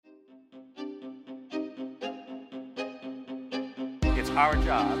It's our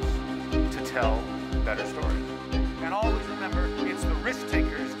jobs to tell better stories. And always remember, it's the risk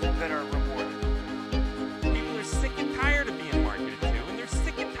takers that are rewarded. People are sick and tired of being marketed to, and they're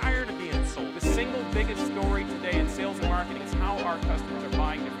sick and tired of being sold. The single biggest story today in sales and marketing is how our customers are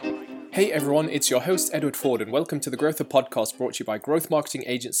buying differently. Hey everyone, it's your host Edward Ford and welcome to the Growth Podcast brought to you by growth marketing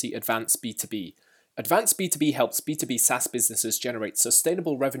agency Advanced B2B. Advanced B2B helps B2B SaaS businesses generate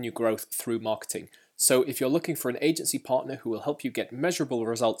sustainable revenue growth through marketing. So if you're looking for an agency partner who will help you get measurable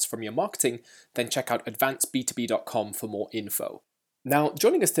results from your marketing, then check out advancedb2b.com for more info. Now,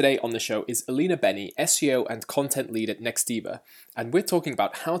 joining us today on the show is Alina Benny, SEO and content lead at Nextiva, and we're talking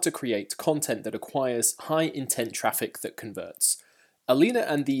about how to create content that acquires high intent traffic that converts. Alina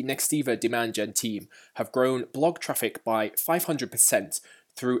and the Nextiva demand gen team have grown blog traffic by 500%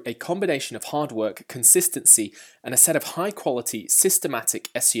 through a combination of hard work, consistency, and a set of high-quality, systematic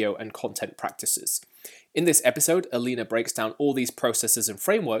SEO and content practices. In this episode, Alina breaks down all these processes and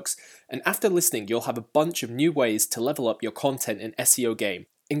frameworks, and after listening, you'll have a bunch of new ways to level up your content and SEO game,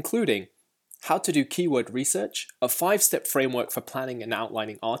 including how to do keyword research, a 5-step framework for planning and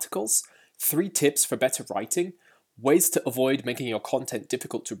outlining articles, 3 tips for better writing, ways to avoid making your content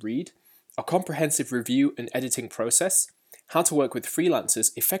difficult to read, a comprehensive review and editing process, how to work with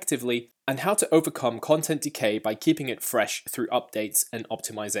freelancers effectively, and how to overcome content decay by keeping it fresh through updates and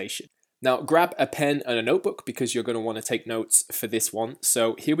optimization. Now, grab a pen and a notebook because you're going to want to take notes for this one.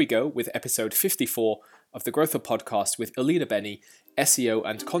 So here we go with episode 54 of the Growth Podcast with Alina Benny, SEO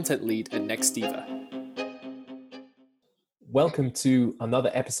and content lead at Nextiva. Welcome to another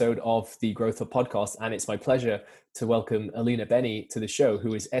episode of the Growth Podcast, and it's my pleasure to welcome Alina Benny to the show,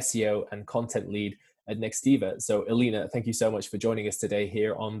 who is SEO and content lead at Nextiva. So Alina, thank you so much for joining us today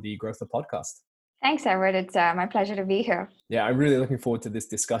here on the Growth Podcast. Thanks, Edward. It's my pleasure to be here. Yeah, I'm really looking forward to this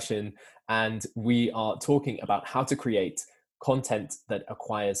discussion, and we are talking about how to create content that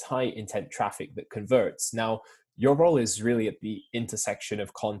acquires high intent traffic that converts. Now, your role is really at the intersection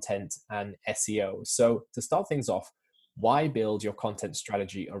of content and SEO. So to start things off, why build your content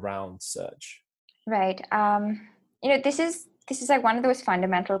strategy around search? Right. This is like one of those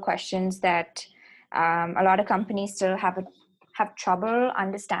fundamental questions that a lot of companies still have trouble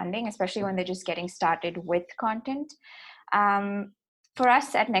understanding, especially when they're just getting started with content. For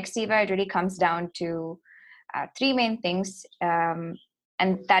us at Nextiva, it really comes down to 3 main things, and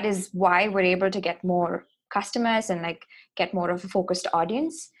that is why we're able to get more customers and get more of a focused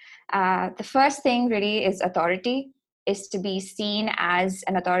audience. The first thing really is authority, is to be seen as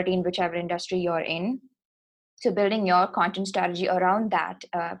an authority in whichever industry you're in. So building your content strategy around that,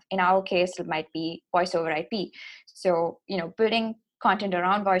 in our case, it might be voice over IP. So, building content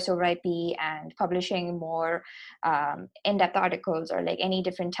around voice over IP and publishing more in-depth articles or any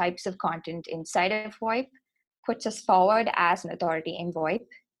different types of content inside of VoIP puts us forward as an authority in VoIP.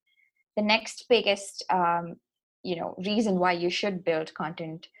 The next biggest, reason why you should build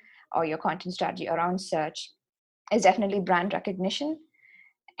content or your content strategy around search is definitely brand recognition.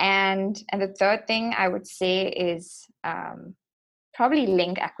 And the third thing I would say is probably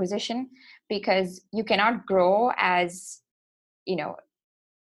link acquisition, because you cannot grow as,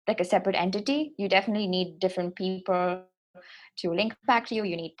 a separate entity. You definitely need different people to link back to you.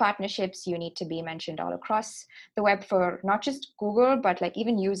 You need partnerships. You need to be mentioned all across the web for not just Google, but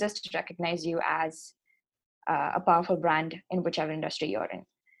even users to recognize you as a powerful brand in whichever industry you're in.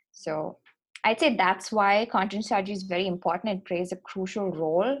 So I'd say that's why content strategy is very important. It plays a crucial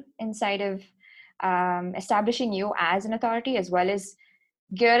role inside of establishing you as an authority, as well as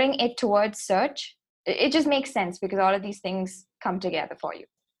gearing it towards search. It just makes sense because all of these things come together for you.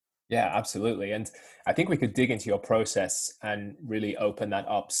 Yeah, absolutely. And I think we could dig into your process and really open that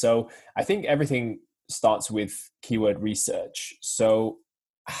up. So I think everything starts with keyword research. So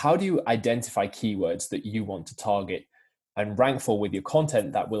how do you identify keywords that you want to target and rank for with your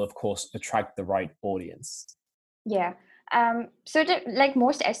content that will, of course, attract the right audience? Yeah. So like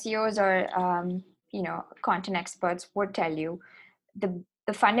most SEOs or, content experts would tell you,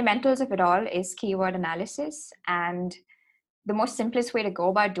 the fundamentals of it all is keyword analysis. And the most simplest way to go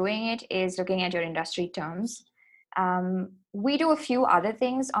about doing it is looking at your industry terms. We do a few other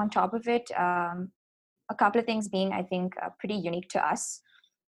things on top of it. A couple of things being, I think, pretty unique to us.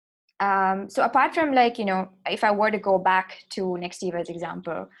 So apart from if I were to go back to Nextiva's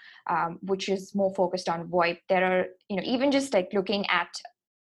example, which is more focused on VoIP, there are, even just looking at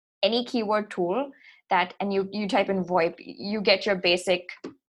any keyword tool and you type in VoIP, you get your basic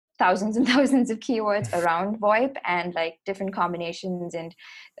thousands and thousands of keywords around VoIP and different combinations and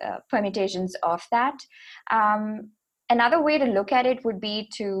permutations of that. Another way to look at it would be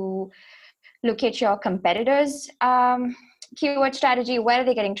to look at your competitors' keyword strategy, where are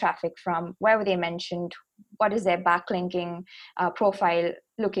they getting traffic from? Where were they mentioned? What is their backlinking profile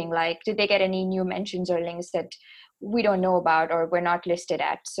looking like? Did they get any new mentions or links that we don't know about or we're not listed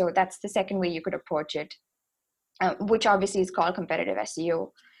at? So that's the second way you could approach it, which obviously is called competitive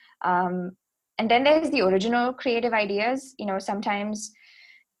SEO. And then there's the original creative ideas. Sometimes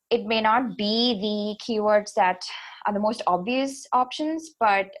it may not be the keywords that are the most obvious options,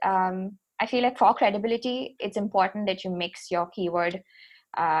 but I feel like for credibility, it's important that you mix your keyword,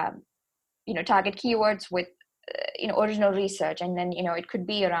 target keywords with, original research. And then, it could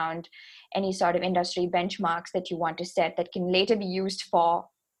be around any sort of industry benchmarks that you want to set that can later be used for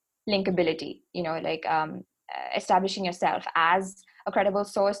linkability, like establishing yourself as a credible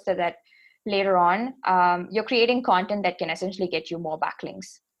source so that later on you're creating content that can essentially get you more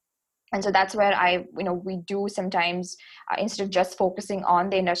backlinks. And so that's where we do sometimes, instead of just focusing on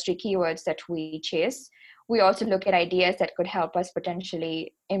the industry keywords that we chase, we also look at ideas that could help us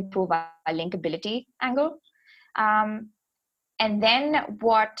potentially improve our linkability angle. And then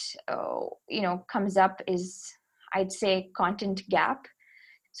what, comes up is, I'd say, content gap.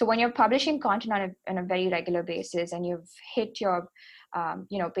 So when you're publishing content on a very regular basis and you've hit your,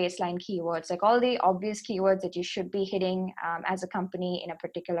 baseline keywords, like all the obvious keywords that you should be hitting as a company in a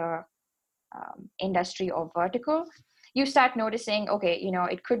particular industry or vertical, you start noticing, okay,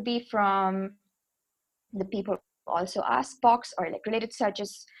 it could be from the people also ask box or like related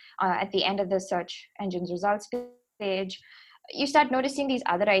searches at the end of the search engine's results page. You start noticing these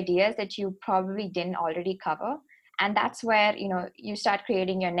other ideas that you probably didn't already cover. And that's where, you start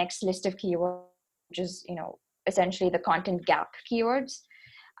creating your next list of keywords, which is, essentially the content gap keywords.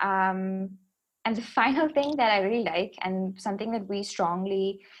 And the final thing that I really like, and something that we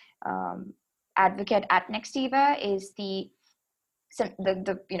strongly advocate at Nextiva, is the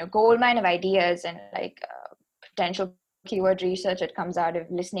gold mine of ideas and like potential keyword research that comes out of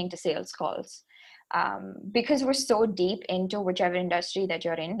listening to sales calls. Because we're so deep into whichever industry that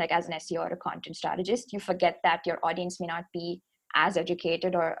you're in, like as an SEO or a content strategist, you forget that your audience may not be as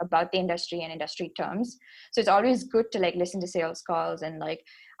educated or about the industry and industry terms. So it's always good to like listen to sales calls and like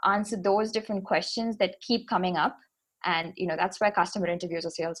answer those different questions that keep coming up. And, that's why customer interviews or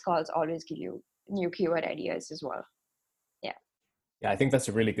sales calls always give you new keyword ideas as well. Yeah. Yeah, I think that's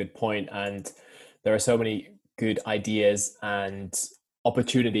a really good point. And there are so many good ideas and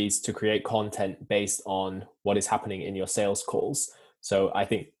opportunities to create content based on what is happening in your sales calls. So I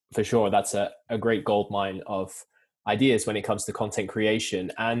think for sure that's a great gold mine of ideas when it comes to content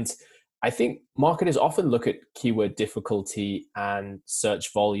creation. And I think marketers often look at keyword difficulty and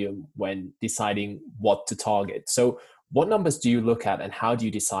search volume when deciding what to target. So what numbers do you look at and how do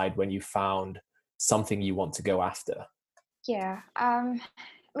you decide when you found something you want to go after? Yeah.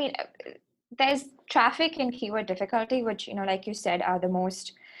 There's traffic and keyword difficulty, which, like you said, are the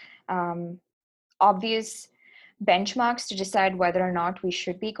most obvious benchmarks to decide whether or not we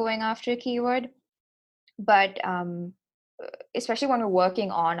should be going after a keyword. But especially when we're working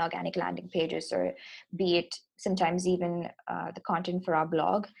on organic landing pages, or be it sometimes even the content for our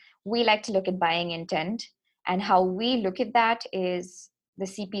blog, we like to look at buying intent. And how we look at that is the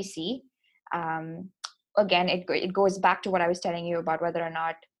CPC. Again, it goes back to what I was telling you about whether or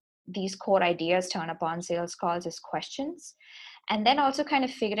not these core ideas turn up on sales calls as questions. And then also kind of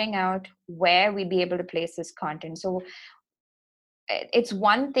figuring out where we'd be able to place this content. So it's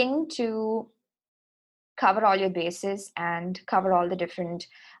one thing to cover all your bases and cover all the different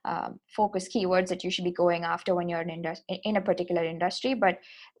focus keywords that you should be going after when you're in a particular industry. But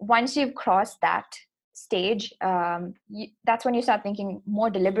once you've crossed that stage, that's when you start thinking more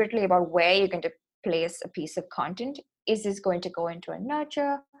deliberately about where you're going to place a piece of content. Is this going to go into a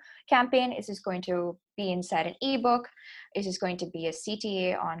nurture campaign? Is this going to be inside an ebook? Is this going to be a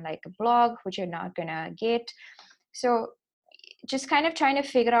CTA on like a blog, which you're not going to get? So just kind of trying to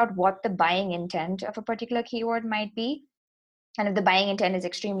figure out what the buying intent of a particular keyword might be. And if the buying intent is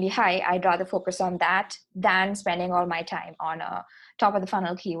extremely high, I'd rather focus on that than spending all my time on a top of the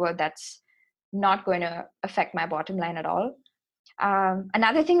funnel keyword that's not going to affect my bottom line at all.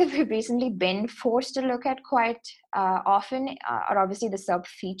 Another thing that we've recently been forced to look at quite often are obviously the sub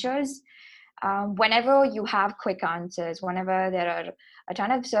features. Whenever you have quick answers, whenever there are a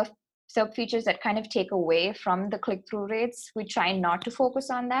ton of sub features that kind of take away from the click-through rates, we try not to focus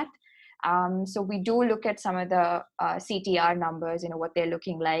on that. So we do look at some of the CTR numbers, what they're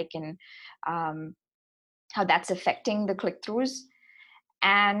looking like and how that's affecting the click-throughs.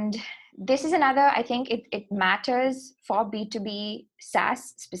 And this is another, I think it matters for B2B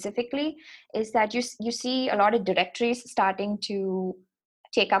SaaS specifically, is that you see a lot of directories starting to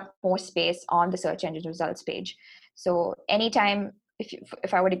take up more space on the search engine results page. So anytime,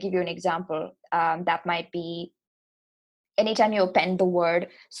 if I were to give you an example, that might be anytime you append the word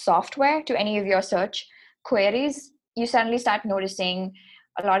software to any of your search queries, you suddenly start noticing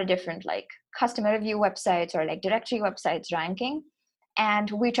a lot of different like customer review websites or like directory websites ranking. And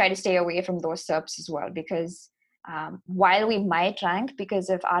we try to stay away from those SERPs as well, because while we might rank because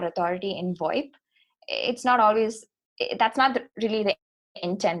of our authority in VoIP, it's not always, that's not really the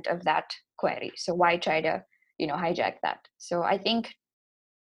intent of that query. So why try to, hijack that? So I think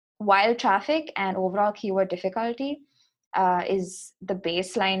while traffic and overall keyword difficulty is the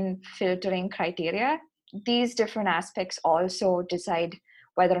baseline filtering criteria, these different aspects also decide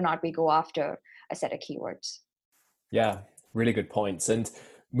whether or not we go after a set of keywords. Yeah, really good points. And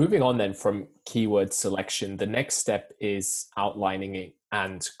moving on then from keyword selection, the next step is outlining it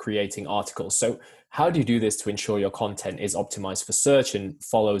and creating articles. So how do you do this to ensure your content is optimized for search and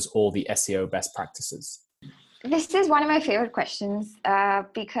follows all the SEO best practices? This is one of my favorite questions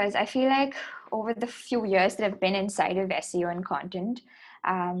because I feel like over the few years that I've been inside of SEO and content,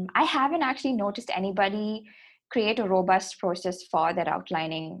 I haven't actually noticed anybody create a robust process for that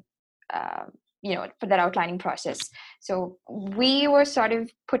outlining, for that outlining process. So we were sort of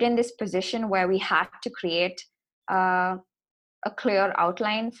put in this position where we had to create a clear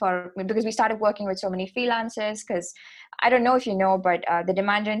outline because we started working with so many freelancers. Because I don't know if you know, but the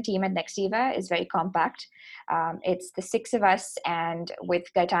demand gen team at Nextiva is very compact. It's the 6 of us, and with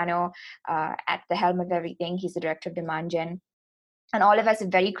Gaetano at the helm of everything. He's the director of demand gen, and all of us have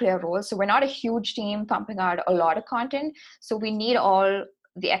very clear roles. So we're not a huge team pumping out a lot of content. So we need all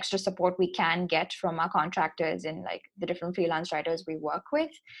the extra support we can get from our contractors and like the different freelance writers we work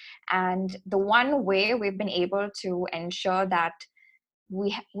with. And the one way we've been able to ensure that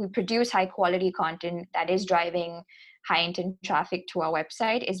we produce high quality content that is driving high intent traffic to our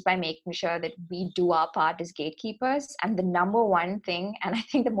website is by making sure that we do our part as gatekeepers. And the number one thing, and I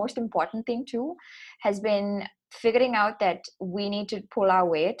think the most important thing too, has been figuring out that we need to pull our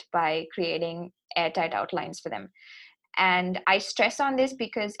weight by creating airtight outlines for them. And I stress on this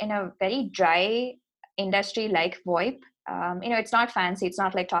because in a very dry industry like VoIP, it's not fancy. It's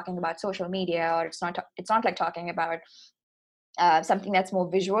not like talking about social media, or it's not like talking about something that's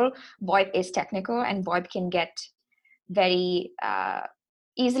more visual. VoIP is technical, and VoIP can get very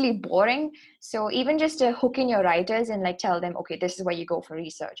easily boring. So even just to hook in your writers and like tell them, okay, this is where you go for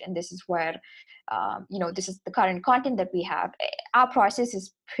research, and this is where this is the current content that we have. Our process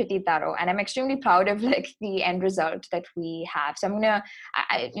is pretty thorough, and I'm extremely proud of like the end result that we have. So I'm gonna,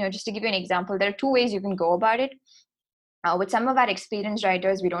 just to give you an example, there are 2 ways you can go about it. With some of our experienced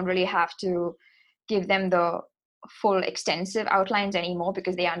writers, we don't really have to give them the full extensive outlines anymore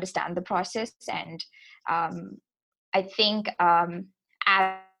because they understand the process. And I think Aaron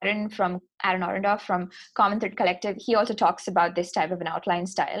Orendorff from Common Thread Collective, he also talks about this type of an outline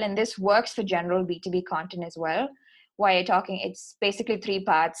style, and this works for general B2B content as well. Why you're talking, it's basically 3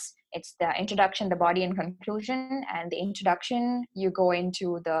 parts. It's the introduction, the body, and conclusion. And the introduction, you go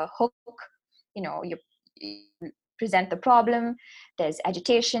into the hook, you present the problem, there's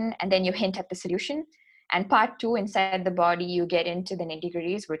agitation, and then you hint at the solution. And part 2, inside the body, you get into the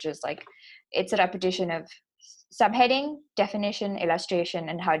nitty-gritties, which is like, it's a repetition of subheading, definition, illustration,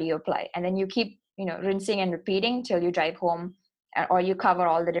 and how do you apply. And then you keep, rinsing and repeating till you drive home, or you cover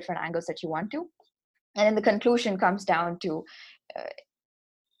all the different angles that you want to. And then the conclusion comes down to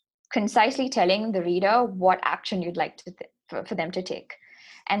concisely telling the reader what action you'd like for them to take.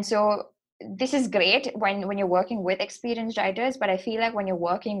 And so this is great when you're working with experienced writers, but I feel like when you're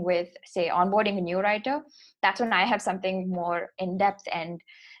working with, say, onboarding a new writer, that's when I have something more in depth. And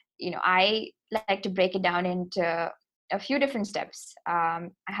I like to break it down into a few different steps. I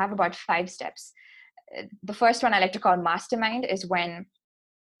have about 5 steps. The first one I like to call mastermind is when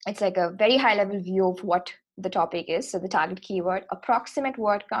it's like a very high level view of what the topic is. So the target keyword, approximate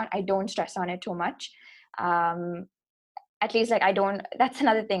word count, I don't stress on it too much. At least like I don't, that's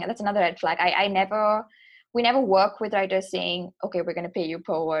another thing. That's another red flag. We never work with writers saying, okay, we're going to pay you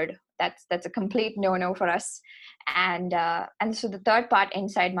per word. That's a complete no-no for us. And so the third part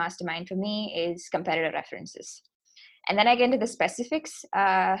inside mastermind for me is competitor references. And then I get into the specifics.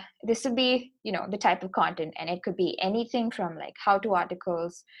 This would be, the type of content, and it could be anything from like how-to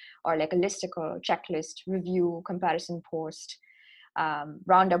articles, or like a listicle, checklist, review, comparison post,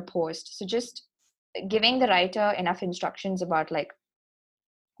 roundup post. So just giving the writer enough instructions about like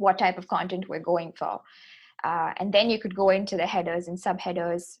what type of content we're going for. And then you could go into the headers and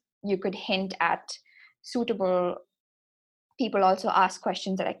subheaders. You could hint at suitable people, also ask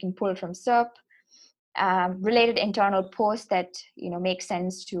questions that I can pull from SERP. related internal posts that make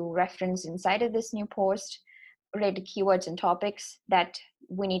sense to reference inside of this new post, related keywords and topics that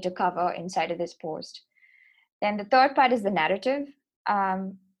we need to cover inside of this post. Then the third part is the narrative.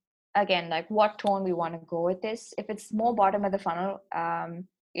 Again, like what tone we want to go with this. If it's more bottom of the funnel,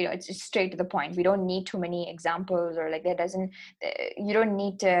 it's just straight to the point. We don't need too many examples, or like you don't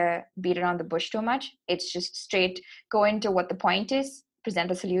need to beat around the bush too much. It's just straight, go into what the point is,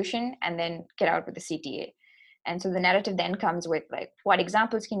 present a solution, and then get out with the CTA. And so the narrative then comes with like, what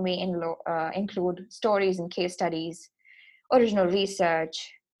examples can we include, stories and case studies, original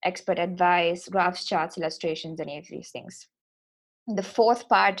research, expert advice, graphs, charts, illustrations, any of these things. The fourth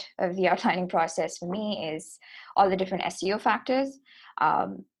part of the outlining process for me is all the different SEO factors.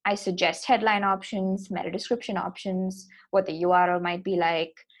 I suggest headline options, meta description options, what the URL might be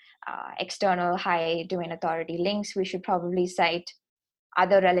like, external high domain authority links we should probably cite,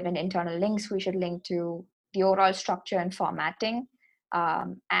 other relevant internal links we should link to, the overall structure and formatting.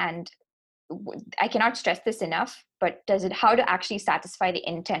 And I cannot stress this enough, but how to actually satisfy the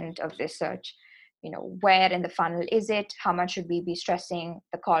intent of this search? Where in the funnel is it? How much should we be stressing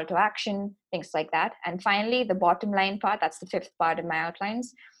the call to action? Things like that. And finally, the bottom line part, that's the fifth part of my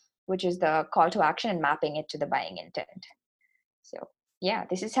outlines, which is the call to action and mapping it to the buying intent. So yeah,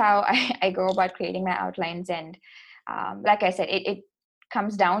 this is how I go about creating my outlines. And like I said, it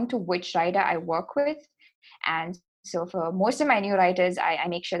comes down to which writer I work with. And so for most of my new writers, I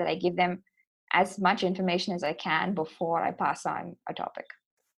make sure that I give them as much information as I can before I pass on a topic.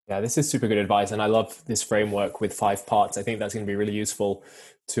 Yeah, this is super good advice. And I love this framework with 5 parts. I think that's going to be really useful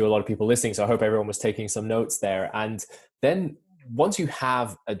to a lot of people listening. So I hope everyone was taking some notes there. And then once you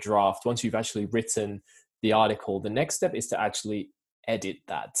have a draft, once you've actually written the article, the next step is to actually edit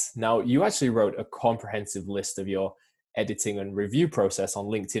that. Now, you actually wrote a comprehensive list of your editing and review process on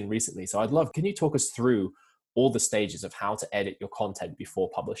LinkedIn recently. So can you talk us through all the stages of how to edit your content before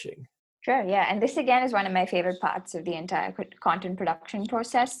publishing? Sure, yeah. And this, again, is one of my favorite parts of the entire content production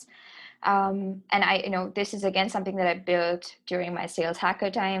process. And this is, again, something that I built during my sales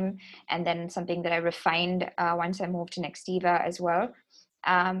hacker time, and then something that I refined once I moved to Nextiva as well.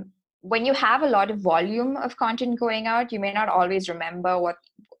 When you have a lot of volume of content going out, you may not always remember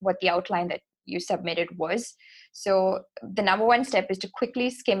what the outline that you submitted was. So the number one step is to quickly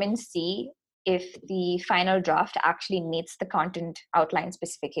skim and see if the final draft actually meets the content outline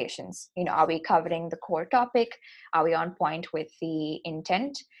specifications. Are we covering the core topic? Are we on point with the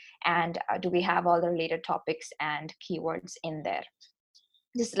intent? And do we have all the related topics and keywords in there?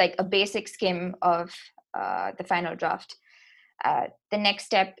 Just like a basic skim of the final draft. The next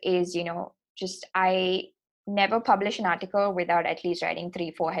step is, I never publish an article without at least writing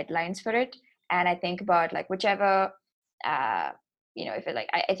 3-4 headlines for it. And I think about like whichever, I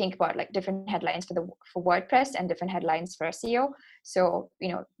think about like different headlines for WordPress and different headlines for SEO. So,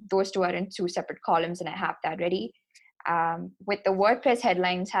 those two are in 2 separate columns, and I have that ready. With the WordPress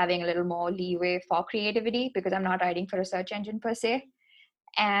headlines having a little more leeway for creativity because I'm not writing for a search engine per se.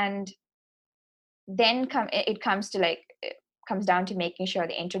 And then it comes down to making sure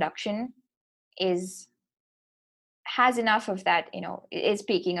the introduction has enough of that, is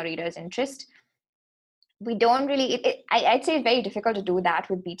piquing a reader's interest. We don't really, I'd say it's very difficult to do that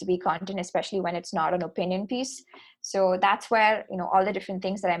with B2B content, especially when it's not an opinion piece. So that's where, all the different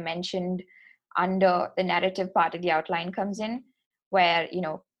things that I mentioned under the narrative part of the outline comes in, where,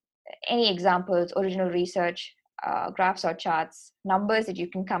 any examples, original research, graphs or charts, numbers that you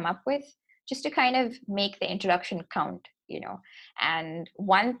can come up with, just to kind of make the introduction count, And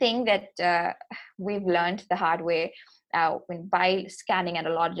one thing that we've learned the hard way by scanning at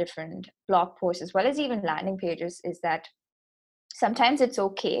a lot of different blog posts as well as even landing pages is that sometimes it's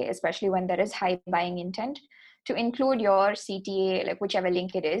okay, especially when there is high buying intent, to include your CTA, like whichever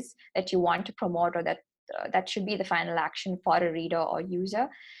link it is that you want to promote, or that should be the final action for a reader or user.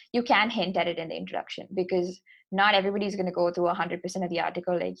 You can hint at it in the introduction, because not everybody's going to go through 100% of the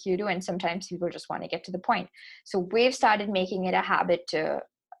article like you do, and sometimes people just want to get to the point. So we've started making it a habit to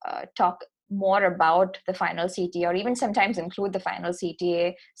talk more about the final CTA, or even sometimes include the final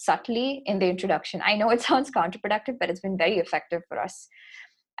CTA subtly in the introduction. I know it sounds counterproductive, but it's been very effective for us.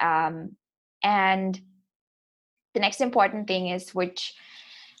 And the next important thing is, which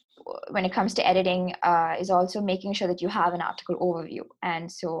when it comes to editing, is also making sure that you have an article overview.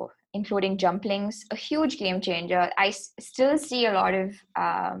 And so including jump links, a huge game changer. I still see a lot of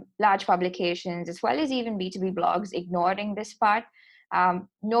large publications, as well as even B2B blogs, ignoring this part.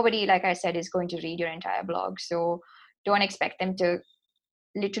 Nobody, like I said, is going to read your entire blog. So don't expect them to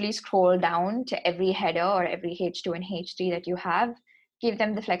literally scroll down to every header or every H2 and H3 that you have. give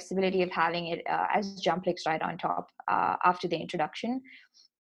them the flexibility of having it as jump links right on top after the introduction.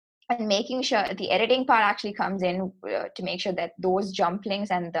 And making sure the editing part actually comes in to make sure that those jump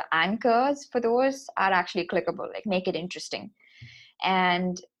links and the anchors for those are actually clickable, like make it interesting.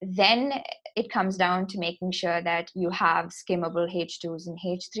 And then it comes down to making sure that you have skimmable H2s and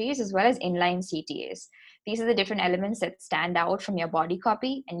H3s as well as inline CTAs. These are the different elements that stand out from your body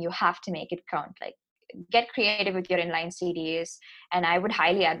copy, and you have to make it count. Like, get creative with your inline CTAs. And I would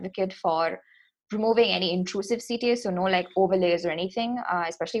highly advocate for removing any intrusive CTAs, so no like overlays or anything,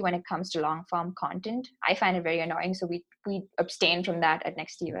 especially when it comes to long form content. I find it very annoying, so we abstain from that at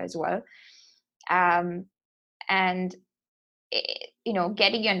Nextiva as well. And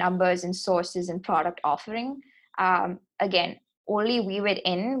getting your numbers and sources and product offering, again, only weave it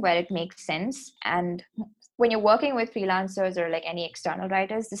in where it makes sense. And when you're working with freelancers or like any external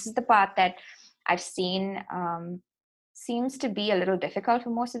writers, this is the part that I've seen seems to be a little difficult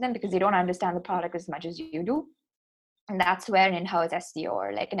for most of them, because they don't understand the product as much as you do. And that's where an in-house SEO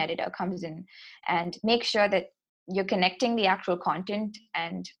or like an editor comes in and make sure that you're connecting the actual content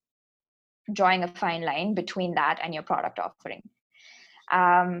and drawing a fine line between that and your product offering.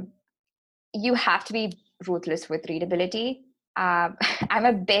 You have to be ruthless with readability. I'm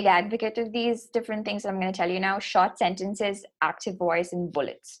a big advocate of these different things I'm going to tell you now: short sentences, active voice, and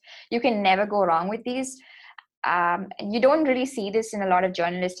bullets. You can never go wrong with these. You don't really see this in a lot of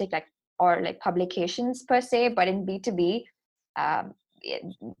journalistic or publications per se, but in B2B,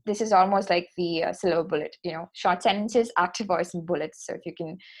 this is almost like the silver bullet, short sentences, active voice, and bullets. So if you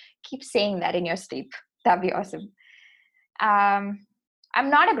can keep saying that in your sleep, that'd be awesome. I'm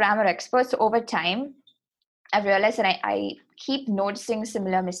not a grammar expert, so over time, I've realized that I keep noticing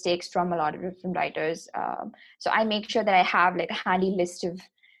similar mistakes from a lot of different writers. So I make sure that I have like a handy list of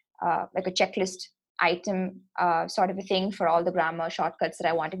like a checklist item sort of a thing for all the grammar shortcuts that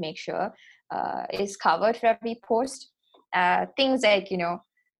I want to make sure is covered for every post. Things like,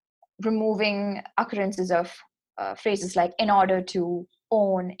 removing occurrences of phrases like in order to,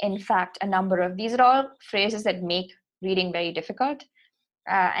 own, in fact, a number of. These are all phrases that make reading very difficult.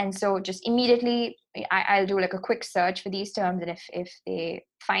 And so just immediately I'll do like a quick search for these terms, and if they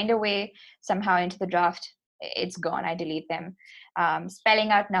find a way somehow into the draft, it's gone. I delete them. Spelling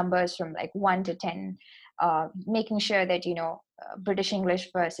out numbers from like 1 to 10, making sure that British English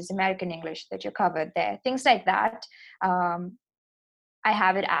versus American English, that you're covered there, things like that. I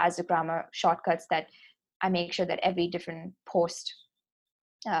have it as a grammar shortcuts that I make sure that every different post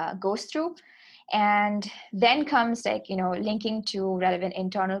goes through. And then comes like linking to relevant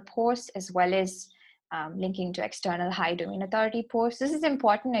internal posts, as well as linking to external high domain authority posts. This is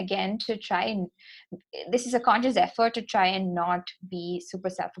important, again, to try and this is a conscious effort to try and not be super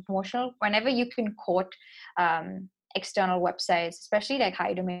self-promotional. Whenever you can quote external websites, especially like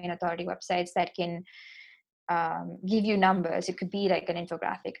high domain authority websites that can give you numbers, it could be like an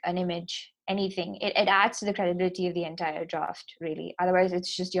infographic, an image, anything. It adds to the credibility of the entire draft, really. Otherwise,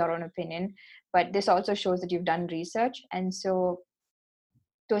 it's just your own opinion. But this also shows that you've done research. And so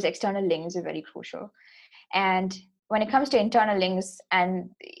those external links are very crucial. And when it comes to internal links,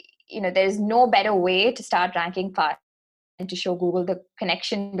 and there's no better way to start ranking fast and to show Google the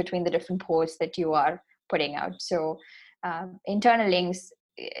connection between the different posts that you are putting out. So internal links,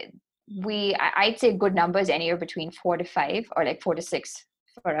 I'd say good numbers anywhere between 4 to 5 or like 4 to 6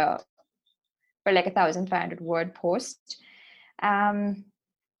 for like 1,500 word post.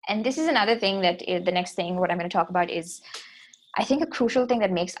 And this is another thing that the next thing what I'm going to talk about is, I think, a crucial thing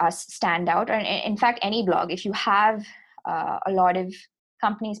that makes us stand out. Or in fact, any blog, if you have a lot of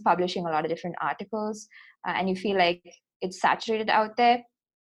companies publishing a lot of different articles and you feel like it's saturated out there,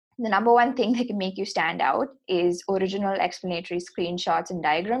 the number one thing that can make you stand out is original explanatory screenshots and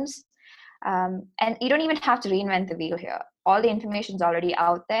diagrams. And you don't even have to reinvent the wheel here. All the information is already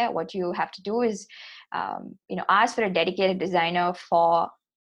out there. What you have to do is, ask for a dedicated designer for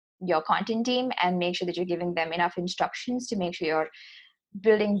your content team and make sure that you're giving them enough instructions to make sure you're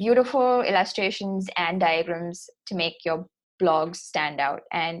building beautiful illustrations and diagrams to make your blogs stand out.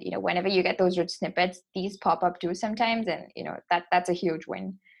 And, whenever you get those rich snippets, these pop up too sometimes. And, that's a huge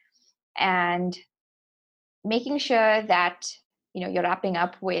win. And making sure that you're wrapping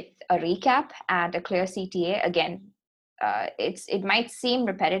up with a recap and a clear CTA. Again, it might seem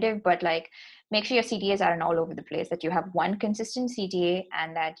repetitive, but like, make sure your CTAs aren't all over the place, that you have one consistent CTA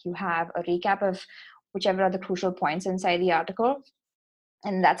and that you have a recap of whichever are the crucial points inside the article.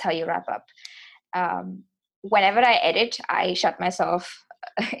 And that's how you wrap up. Whenever I edit, I shut myself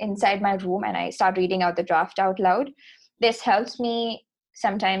inside my room and I start reading out the draft out loud. This helps me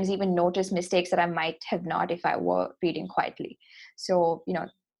sometimes even notice mistakes that I might have not if I were reading quietly. So,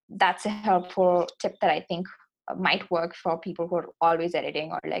 that's a helpful tip that I think might work for people who are always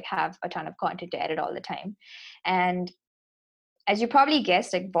editing or like have a ton of content to edit all the time. And as you probably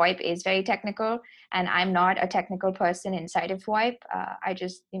guessed, like VoIP is very technical, and I'm not a technical person inside of VoIP. I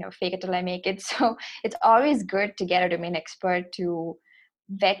just, fake it till I make it. So it's always good to get a domain expert to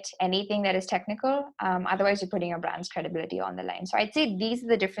vet anything that is technical. Otherwise, you're putting your brand's credibility on the line. So I'd say these are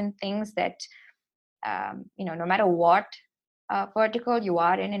the different things that, no matter what vertical you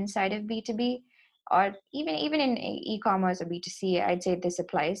are in inside of B2B, or even in e-commerce or B2C, I'd say this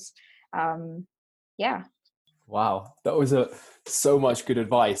applies. Yeah. Wow, that was so much good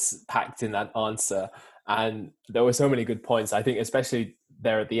advice packed in that answer. And there were so many good points. I think especially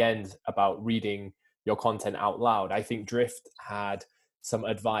there at the end about reading your content out loud. I think Drift had some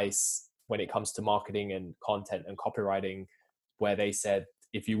advice when it comes to marketing and content and copywriting, where they said,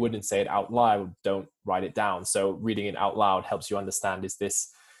 if you wouldn't say it out loud, don't write it down. So reading it out loud helps you understand, is this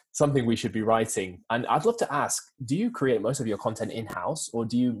something we should be writing? And I'd love to ask, do you create most of your content in-house, or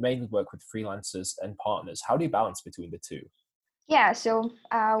do you mainly work with freelancers and partners? How do you balance between the two? Yeah, so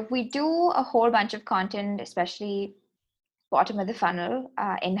we do a whole bunch of content, especially bottom of the funnel,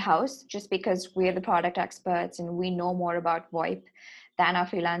 in-house, just because we're the product experts and we know more about VoIP than our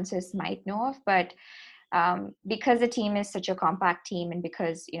freelancers might know of. But because the team is such a compact team, and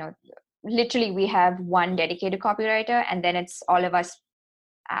because, literally we have one dedicated copywriter, and then it's all of us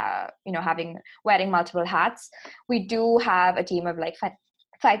wearing multiple hats. We do have a team of like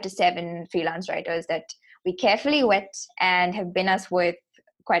 5 to 7 freelance writers that we carefully vet and have been us with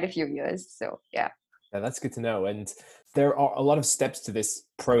quite a few years. So yeah, that's good to know. And there are a lot of steps to this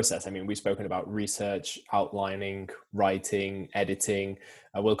process. I mean, we've spoken about research, outlining, writing, editing.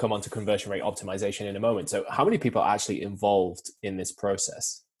 We'll come on to conversion rate optimization in a moment. So how many people are actually involved in this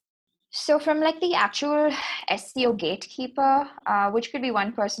process? So from like the actual SEO gatekeeper, which could be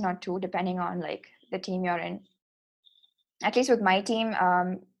one person or two, depending on like the team you're in. At least with my team,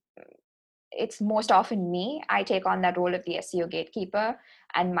 it's most often me. I take on that role of the SEO gatekeeper,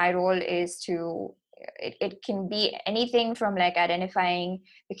 and my role is to, it can be anything from like identifying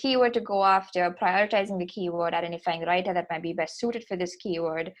the keyword to go after, prioritizing the keyword, identifying the writer that might be best suited for this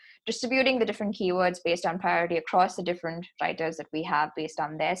keyword, distributing the different keywords based on priority across the different writers that we have based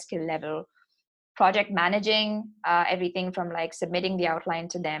on their skill level, project managing everything from like submitting the outline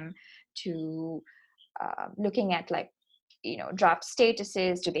to them to looking at like, draft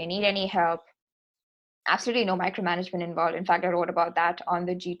statuses. Do they need any help? Absolutely no micromanagement involved. In fact, I wrote about that on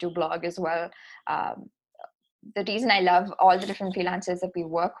the G2 blog as well. The reason I love all the different freelancers that we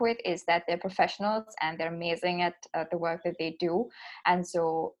work with is that they're professionals and they're amazing at the work that they do. And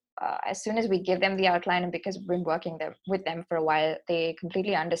so as soon as we give them the outline, and because we've been working with them for a while, they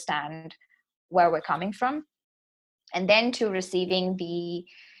completely understand where we're coming from. And then to receiving the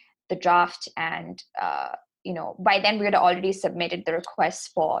draft, and by then we had already submitted the requests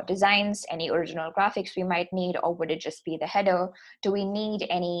for designs, any original graphics we might need, or would it just be the header? Do we need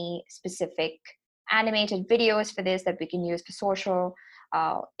any specific animated videos for this that we can use for social?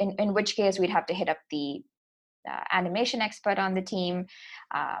 In which case we'd have to hit up the animation expert on the team.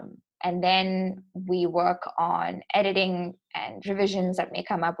 And then we work on editing and revisions that may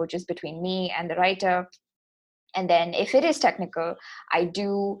come up, which is between me and the writer. And then if it is technical, I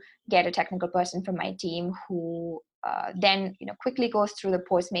do get a technical person from my team who then quickly goes through the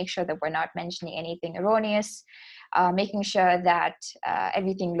post, make sure that we're not mentioning anything erroneous, making sure that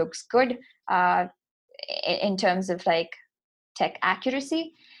everything looks good in terms of like tech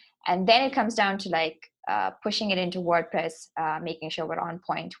accuracy. And then it comes down to like pushing it into WordPress, making sure we're on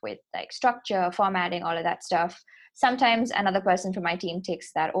point with like structure, formatting, all of that stuff. Sometimes another person from my team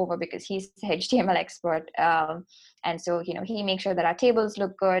takes that over because he's the HTML expert. And so, he makes sure that our tables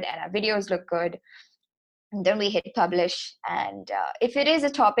look good and our videos look good. And then we hit publish. And if it is a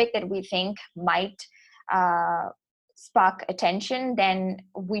topic that we think might spark attention, then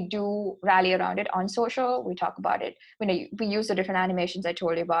we do rally around it on social. We talk about it. We use the different animations I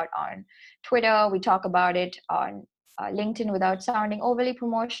told you about on Twitter. We talk about it on LinkedIn without sounding overly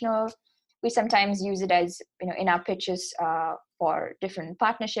promotional. We sometimes use it as, in our pitches for different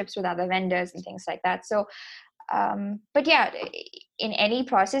partnerships with other vendors and things like that. So, but yeah, in any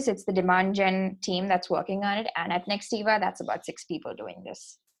process, it's the demand gen team that's working on it. And at Nextiva, that's about 6 people doing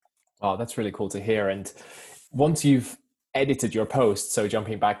this. Oh, that's really cool to hear. And once you've edited your post, so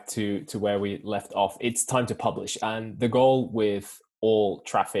jumping back to where we left off, it's time to publish. And the goal with all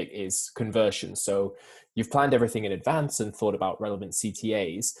traffic is conversion. So you've planned everything in advance and thought about relevant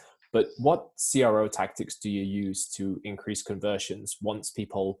CTAs. But what CRO tactics do you use to increase conversions once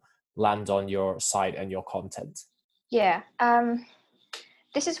people land on your site and your content? Yeah.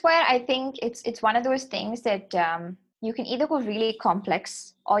 This is where I think it's one of those things that you can either go really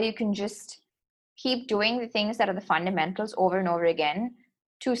complex, or you can just keep doing the things that are the fundamentals over and over again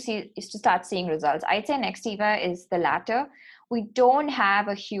to start seeing results. I'd say Nextiva is the latter. We don't have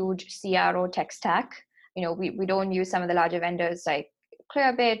a huge CRO tech stack. We don't use some of the larger vendors like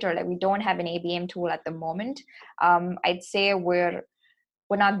Clearbit, or like we don't have an ABM tool at the moment. I'd say we're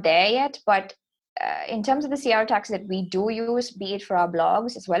not there yet, but in terms of the CR tags that we do use, be it for our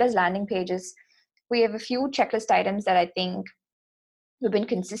blogs as well as landing pages, we have a few checklist items that I think we've been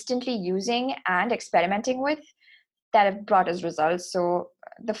consistently using and experimenting with that have brought us results. So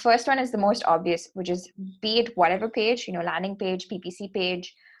the first one is the most obvious, which is, be it whatever page, landing page, PPC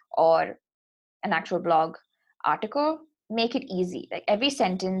page, or an actual blog article, make it easy. Like every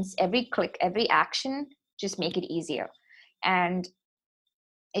sentence, every click, every action, just make it easier. And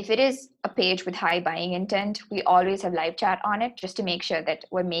if it is a page with high buying intent, we always have live chat on it, just to make sure that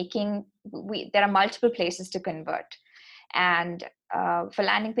there are multiple places to convert. And for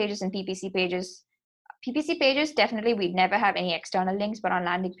landing pages and PPC pages, definitely we'd never have any external links, but on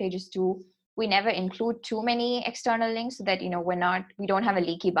landing pages too, we never include too many external links, so that we don't have a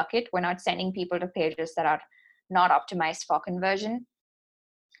leaky bucket. We're not sending people to pages that are not optimized for conversion.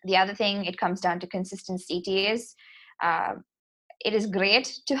 The other thing, it comes down to consistent CTAs. It is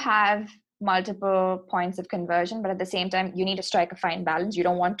great to have multiple points of conversion, but at the same time, you need to strike a fine balance. You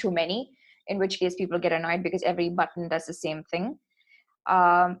don't want too many, in which case people get annoyed because every button does the same thing.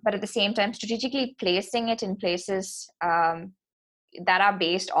 But at the same time, strategically placing it in places that are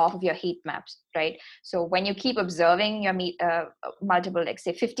based off of your heat maps, right? So when you keep observing your multiple, like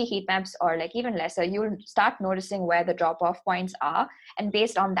say 50 heat maps, or like even lesser, you'll start noticing where the drop-off points are. And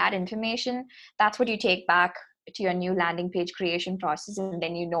based on that information, that's what you take back to your new landing page creation process. And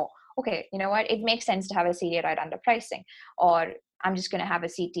then okay, you know what? It makes sense to have a CTA right under pricing, or I'm just going to have a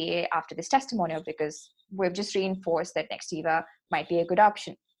CTA after this testimonial because we've just reinforced that Nextiva might be a good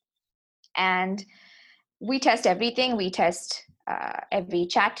option. And we test everything. We test every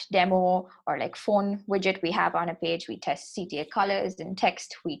chat demo or like phone widget we have on a page. We test CTA colors and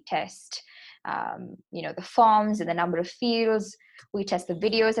text. We test, the forms and the number of fields. We test the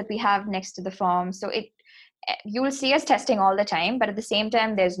videos that we have next to the form. So you will see us testing all the time, but at the same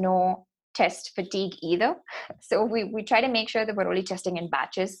time, there's no test fatigue either. So we try to make sure that we're only testing in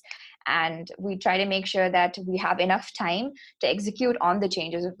batches, and we try to make sure that we have enough time to execute on the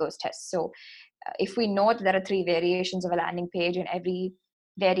changes of those tests. So if we know that there are 3 variations of a landing page, and every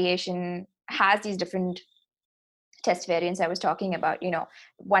variation has these different test variants I was talking about,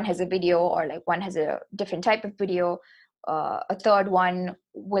 one has a video, or like one has a different type of video, a third one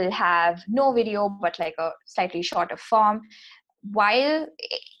will have no video but like a slightly shorter form, while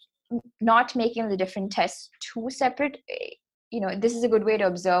not making the different tests too separate. This is a good way to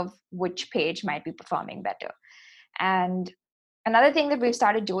observe which page might be performing better. And another thing that we've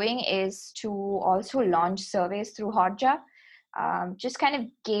started doing is to also launch surveys through Hotjar, just kind of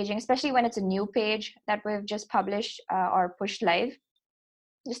gauging, especially when it's a new page that we've just published or pushed live,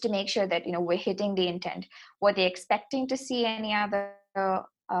 just to make sure that we're hitting the intent. Were they expecting to see any other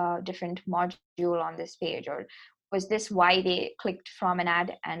different module on this page, or was this why they clicked from an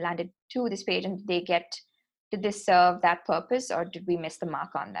ad and landed to this page, and did this serve that purpose, or did we miss the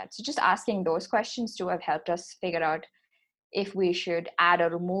mark on that? So just asking those questions too have helped us figure out if we should add or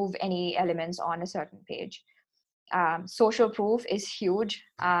remove any elements on a certain page. Social proof is huge.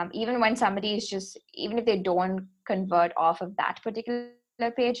 Even when somebody is even if they don't convert off of that particular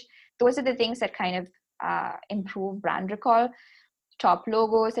page, those are the things that kind of improve brand recall. Top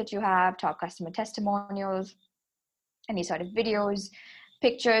logos that you have, top customer testimonials, any sort of videos,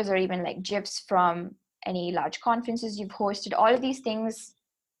 pictures, or even like GIFs from any large conferences you've hosted. All of these things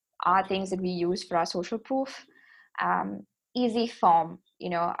are things that we use for our social proof. Easy form,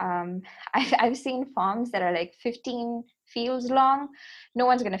 I've seen forms that are like 15 fields long. No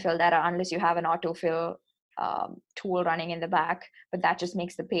one's going to fill that out unless you have an autofill tool running in the back, but that just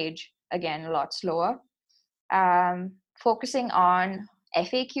makes the page again a lot slower. Focusing on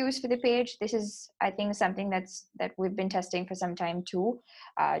FAQs for the page. This is, I think, something that we've been testing for some time too.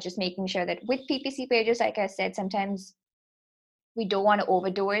 Just making sure that with PPC pages, like I said, sometimes we don't want to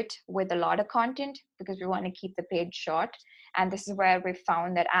overdo it with a lot of content because we want to keep the page short. And this is where we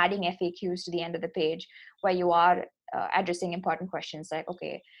found that adding FAQs to the end of the page, where you are addressing important questions like,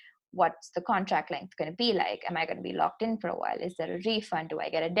 okay, what's the contract length going to be like? Am I going to be locked in for a while? Is there a refund? Do I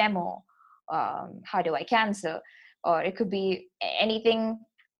get a demo? How do I cancel? Or it could be anything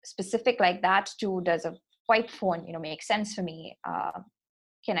specific like that too. Does a white phone, make sense for me?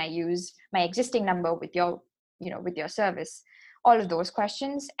 Can I use my existing number with your with your service, all of those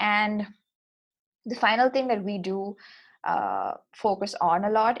questions. And the final thing that we do focus on a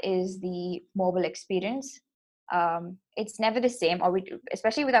lot is the mobile experience. It's never the same, or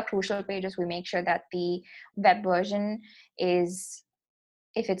especially with our crucial pages, we make sure that the web version is,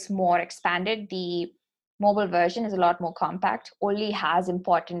 if it's more expanded, the mobile version is a lot more compact, only has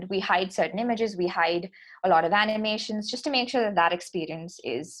important, we hide certain images, we hide a lot of animations, just to make sure that that experience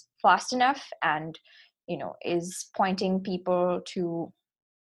is fast enough and is pointing people to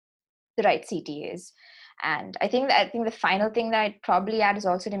the right CTAs. And I think the final thing that I'd probably add is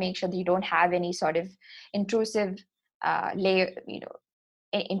also to make sure that you don't have any sort of intrusive layer,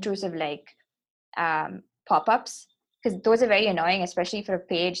 intrusive like pop-ups, because those are very annoying, especially for a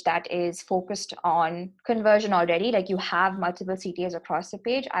page that is focused on conversion already. Like you have multiple CTAs across the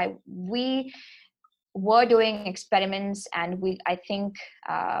page. We were doing experiments, and we, I think,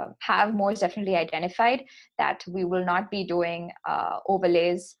 have most definitely identified that we will not be doing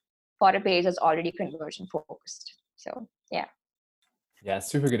overlays for a page that's already conversion focused. So yeah. Yeah,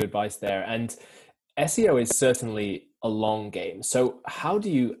 super good advice there. And SEO is certainly a long game. So how do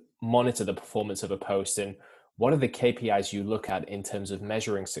you monitor the performance of a post, and what are the KPIs you look at in terms of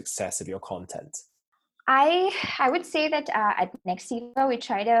measuring success of your content? I would say that at Nextiva we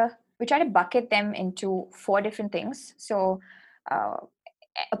try to bucket them into 4 different things. So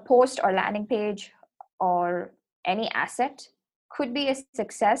a post or landing page or any asset could be a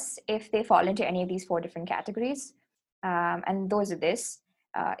success if they fall into any of these 4 different categories. And those are this.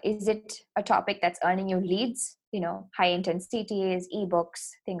 Is it a topic that's earning you leads, high intent CTAs, ebooks,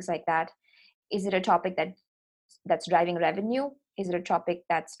 things like that? Is it a topic that's driving revenue? Is it a topic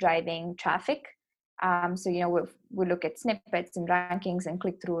that's driving traffic? So we look at snippets and rankings and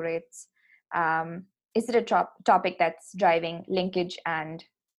click-through rates. Is it a topic that's driving linkage and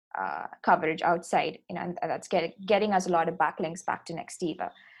coverage outside? And that's getting us a lot of backlinks back to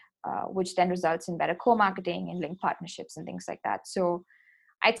Nextiva, which then results in better co-marketing and link partnerships and things like that. So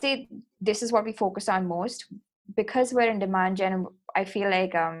I'd say this is what we focus on most, because we're in demand gen. I feel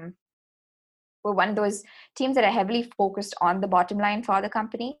like we're one of those teams that are heavily focused on the bottom line for the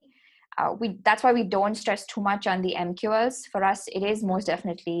company. That's why we don't stress too much on the MQLs. For us, it is most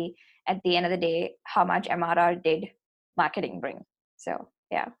definitely, at the end of the day, how much MRR did marketing bring. So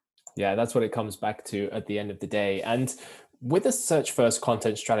yeah. Yeah, that's what it comes back to at the end of the day. And with a search first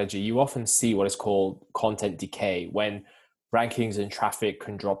content strategy, you often see what is called content decay, when rankings and traffic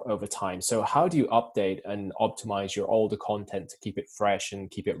can drop over time. So how do you update and optimize your older content to keep it fresh and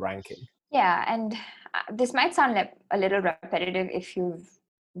keep it ranking? Yeah, and this might sound like a little repetitive if you've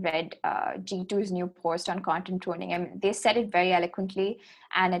read G2's new post on content pruning. I mean, they said it very eloquently,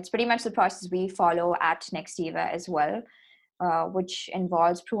 and it's pretty much the process we follow at Nextiva as well, which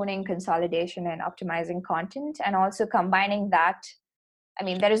involves pruning, consolidation, and optimizing content, and also combining that. I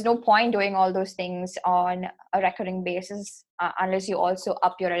mean, there is no point doing all those things on a recurring basis unless you also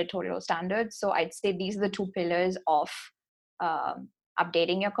up your editorial standards. So I'd say these are the 2 pillars of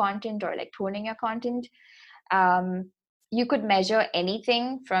updating your content or like pruning your content. You could measure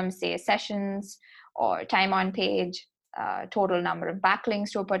anything from, say, sessions or time on page, total number of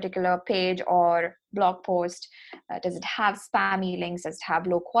backlinks to a particular page or blog post. Does it have spammy links? Does it have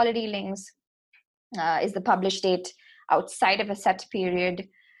low quality links? Is the publish date outside of a set period?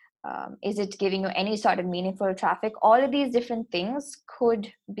 Is it giving you any sort of meaningful traffic? All of these different things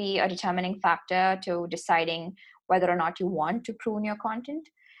could be a determining factor to deciding whether or not you want to prune your content.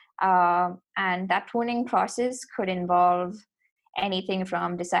 And that pruning process could involve anything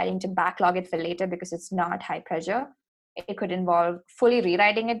from deciding to backlog it for later because it's not high pressure. It could involve fully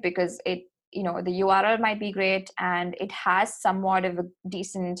rewriting it because the URL might be great and it has somewhat of a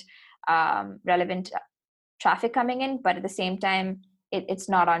decent relevant traffic coming in, but at the same time it's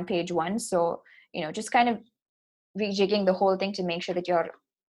not on page 1. So just kind of rejigging the whole thing to make sure that you're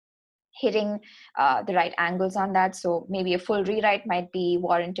hitting the right angles on that. So maybe a full rewrite might be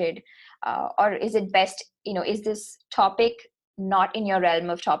warranted, or is it best, is this topic not in your realm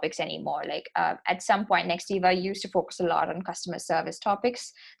of topics anymore? Like at some point Nextiva used to focus a lot on customer service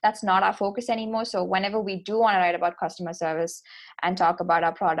topics. That's not our focus anymore. So whenever we do want to write about customer service and talk about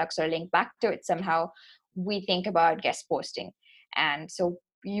our products or link back to it somehow, we think about guest posting. And so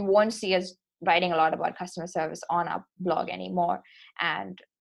you won't see us writing a lot about customer service on our blog anymore. And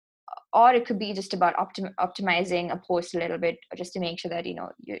or it could be just about optimizing a post a little bit, just to make sure that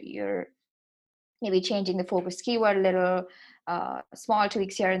you're maybe changing the focus keyword a little, small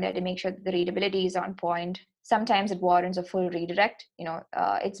tweaks here and there to make sure that the readability is on point. sometimes it warrants a full redirect.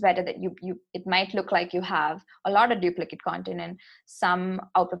 It's better that it might look like you have a lot of duplicate content and some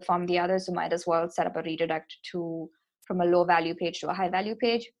outperform the others, so might as well set up a redirect from a low value page to a high value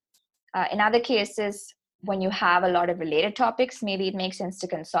page. In other cases, when you have a lot of related topics, maybe it makes sense to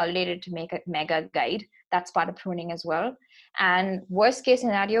consolidate it to make a mega guide. That's part of pruning as well. And worst case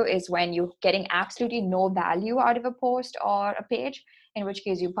scenario is when you're getting absolutely no value out of a post or a page, in which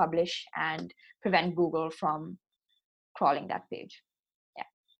case you publish and prevent Google from crawling that page.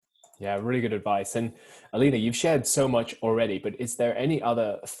 Yeah, really good advice. And Alina, you've shared so much already, but is there any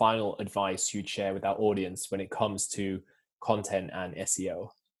other final advice you'd share with our audience when it comes to content and SEO?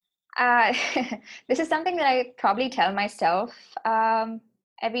 This is something that I probably tell myself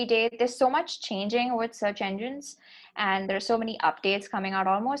every day. There's so much changing with search engines, and there are so many updates coming out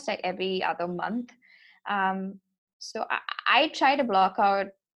almost like every other month. So I try to block out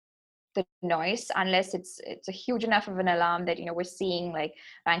the noise unless it's a huge enough of an alarm that we're seeing like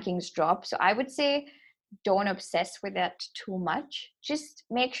rankings drop. So I would say don't obsess with that too much. Just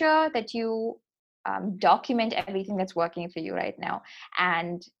make sure that you document everything that's working for you right now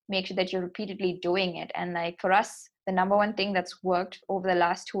and make sure that you're repeatedly doing it. And like for us, the number one thing that's worked over the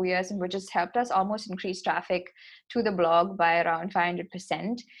last 2 years and which has helped us almost increase traffic to the blog by around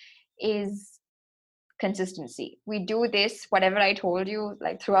 500% is consistency. We do this, whatever I told you,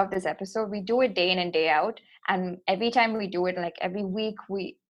 like throughout this episode, we do it day in and day out. And every time we do it, like every week,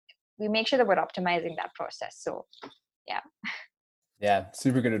 we make sure that we're optimizing that process. So yeah. Yeah,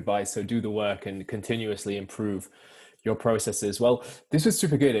 super good advice. So do the work and continuously improve your processes. Well, this was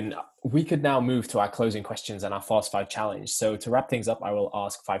super good. And we could now move to our closing questions and our Fast 5 challenge. So to wrap things up, I will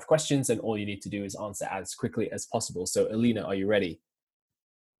ask 5 questions and all you need to do is answer as quickly as possible. So Alina, are you ready?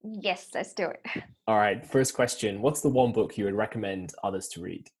 Yes, let's do it. All right. First question. What's the one book you would recommend others to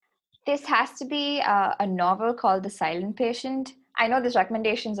read? This has to be a novel called The Silent Patient. I know this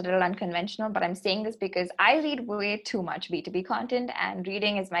recommendation is a little unconventional, but I'm saying this because I read way too much B2B content and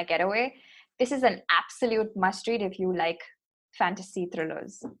reading is my getaway. This is an absolute must read if you like fantasy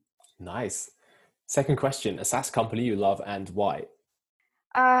thrillers. Nice. Second question, a SaaS company you love and why?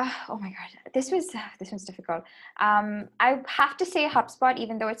 Oh my God, this was difficult. I have to say HubSpot,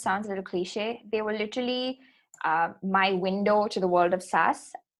 even though it sounds a little cliche. They were literally my window to the world of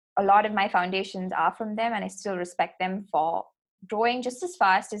SaaS. A lot of my foundations are from them, and I still respect them for growing just as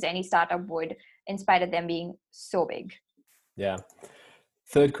fast as any startup would, in spite of them being so big. Yeah.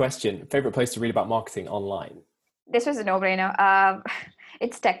 Third question, favorite place to read about marketing online? This was a no-brainer.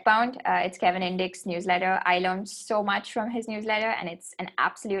 It's TechBound. It's Kevin Indick's newsletter. I learned so much from his newsletter, and it's an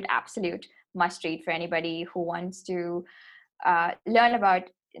absolute must-read for anybody who wants to learn about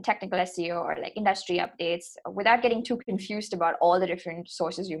technical SEO or like industry updates without getting too confused about all the different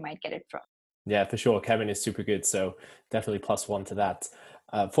sources you might get it from. Yeah, for sure. Kevin is super good. So definitely +1 to that.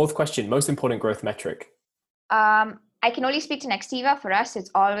 Fourth question, most important growth metric? I can only speak to Nextiva. For us,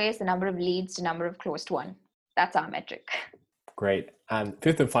 it's always the number of leads to number of closed one. That's our metric. Great. And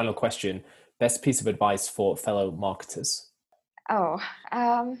fifth and final question, best piece of advice for fellow marketers?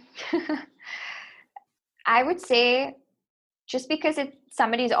 I would say just because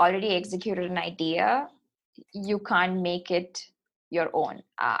somebody's already executed an idea, you can't make it your own.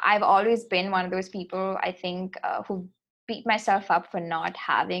 I've always been one of those people, I think, who beat myself up for not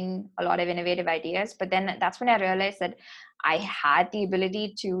having a lot of innovative ideas. But then that's when I realized that I had the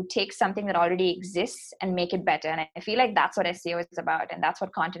ability to take something that already exists and make it better. And I feel like that's what SEO is about. And that's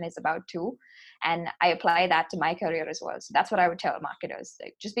what content is about too. And I apply that to my career as well. So that's what I would tell marketers.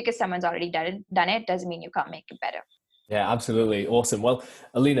 Like, just because someone's already done it doesn't mean you can't make it better. Yeah, absolutely. Awesome. Well,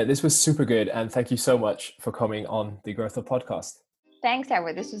 Alina, this was super good. And thank you so much for coming on the Growth Hub podcast. Thanks,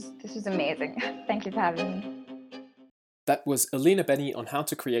 Edward. This was amazing. Thank you for having me. That was Alina Benny on how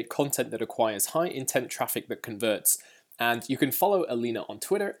to create content that acquires high intent traffic that converts. And you can follow Alina on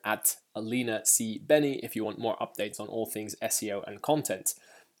Twitter at Alina C. Benny if you want more updates on all things SEO and content.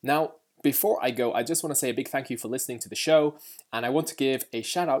 Now, before I go, I just want to say a big thank you for listening to the show. And I want to give a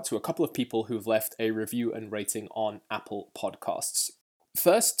shout out to a couple of people who've left a review and rating on Apple Podcasts.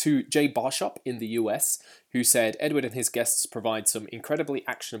 First, to Jay Barshop in the US, who said Edward and his guests provide some incredibly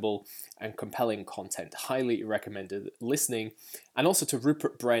actionable and compelling content. Highly recommended listening. And also to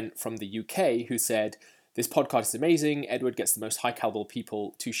Rupert Brent from the UK, who said, this podcast is amazing. Edward gets the most high caliber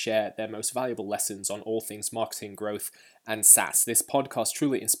people to share their most valuable lessons on all things marketing, growth, and SaaS. This podcast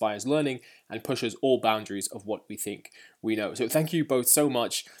truly inspires learning and pushes all boundaries of what we think we know. So thank you both so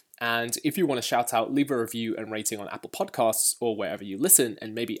much. And if you want to shout out, leave a review and rating on Apple Podcasts or wherever you listen,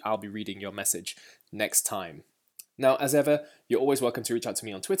 and maybe I'll be reading your message next time. Now, as ever, you're always welcome to reach out to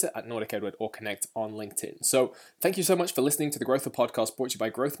me on Twitter at Nordic Edward or connect on LinkedIn. So thank you so much for listening to the Growth Podcast brought to you by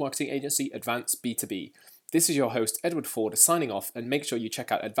growth marketing agency Advance B2B. This is your host, Edward Ford, signing off, and make sure you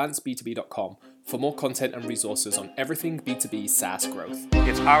check out advanceb2b.com for more content and resources on everything B2B SaaS growth.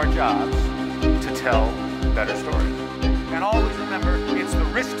 It's our jobs to tell better stories. And always remember, it's the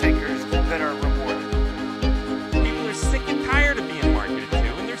risk takers that are rewarded. People are sick and tired of being marketed to,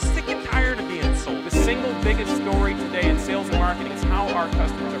 and they're sick and tired of being sold. The single biggest story today in sales and marketing is how our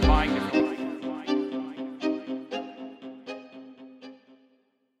customers are